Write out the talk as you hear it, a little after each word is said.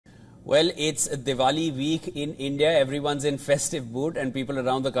Well, it's Diwali week in India. Everyone's in festive mood and people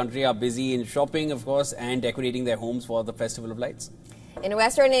around the country are busy in shopping, of course, and decorating their homes for the Festival of Lights. In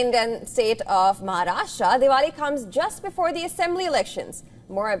western Indian state of Maharashtra, Diwali comes just before the assembly elections.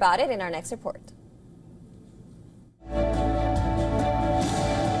 More about it in our next report.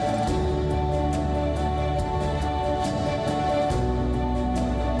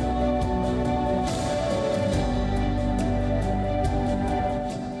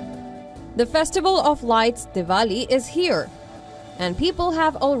 The Festival of Lights, Diwali, is here, and people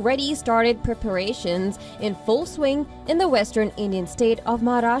have already started preparations in full swing in the western Indian state of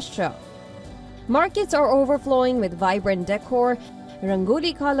Maharashtra. Markets are overflowing with vibrant decor,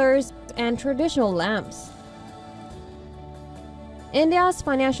 rangoli colors, and traditional lamps. India's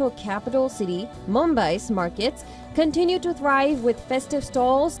financial capital city, Mumbai's markets continue to thrive with festive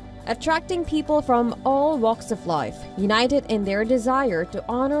stalls, attracting people from all walks of life, united in their desire to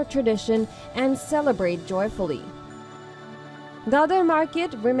honor tradition and celebrate joyfully. Dadar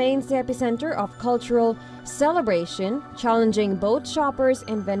market remains the epicenter of cultural celebration, challenging both shoppers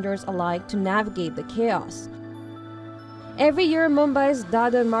and vendors alike to navigate the chaos. Every year, Mumbai's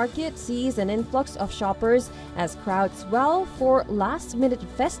Dadar market sees an influx of shoppers as crowds swell for last-minute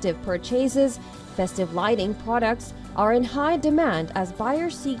festive purchases. Festive lighting products are in high demand as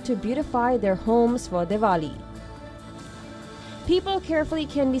buyers seek to beautify their homes for Diwali. People carefully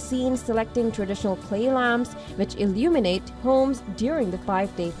can be seen selecting traditional clay lamps which illuminate homes during the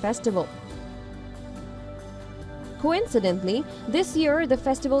 5-day festival. Coincidentally, this year the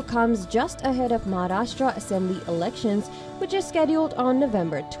festival comes just ahead of Maharashtra Assembly elections, which is scheduled on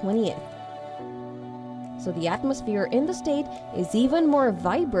November 20th. So the atmosphere in the state is even more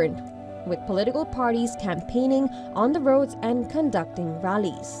vibrant, with political parties campaigning on the roads and conducting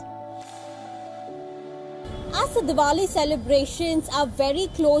rallies. As the Diwali celebrations are very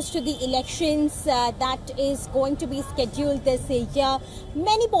close to the elections that is going to be scheduled this year,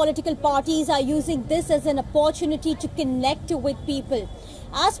 many political parties are using this as an opportunity to connect with people.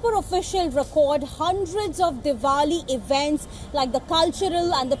 As per official record, hundreds of Diwali events like the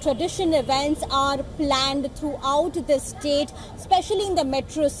cultural and the tradition events are planned throughout the state, especially in the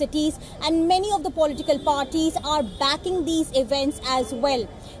metro cities, and many of the political parties are backing these events as well.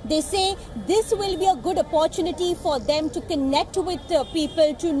 They say this will be a good opportunity for them to connect with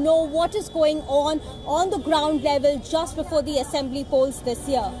people, to know what is going on the ground level just before the assembly polls this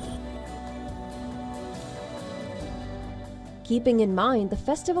year. Keeping in mind the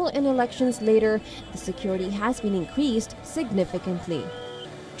festival and elections later, the security has been increased significantly.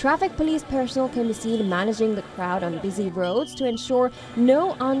 Traffic police personnel can be seen managing the crowd on busy roads to ensure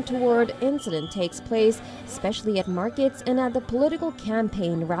no untoward incident takes place, especially at markets and at the political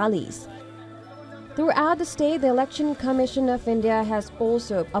campaign rallies. Throughout the state, the Election Commission of India has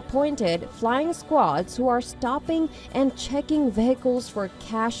also appointed flying squads who are stopping and checking vehicles for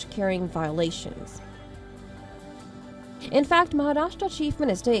cash-carrying violations. In fact, Maharashtra Chief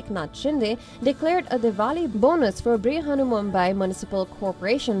Minister Eknath Shinde declared a Diwali bonus for Brihanu Mumbai Municipal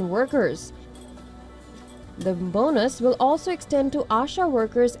Corporation workers. The bonus will also extend to ASHA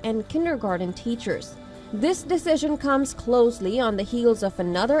workers and kindergarten teachers. This decision comes closely on the heels of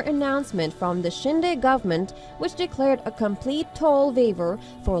another announcement from the Shinde government, which declared a complete toll waiver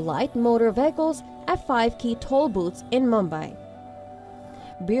for light motor vehicles at 5 key toll booths in Mumbai.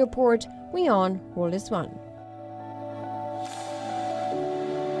 Bureau Report, WION The World.